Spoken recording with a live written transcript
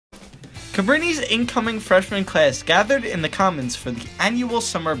Cabrini's incoming freshman class gathered in the Commons for the annual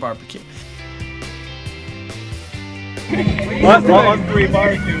summer barbecue. 1, 2, 3,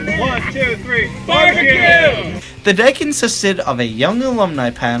 barbecue. 1, 2, 3, barbecue! The day consisted of a young alumni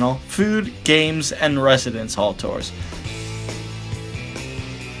panel, food, games, and residence hall tours.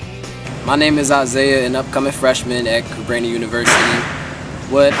 My name is Isaiah, an upcoming freshman at Cabrini University.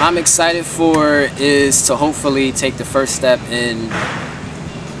 What I'm excited for is to hopefully take the first step in,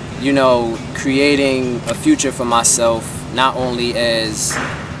 creating a future for myself, not only as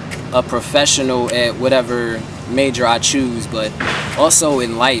a professional at whatever major I choose, but also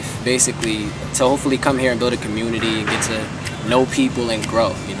in life, basically, to hopefully come here and build a community and get to know people and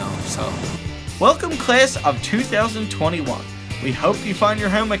grow, so. Welcome class of 2021. We hope you find your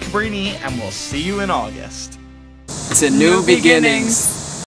home at Cabrini, and we'll see you in August. To new beginnings.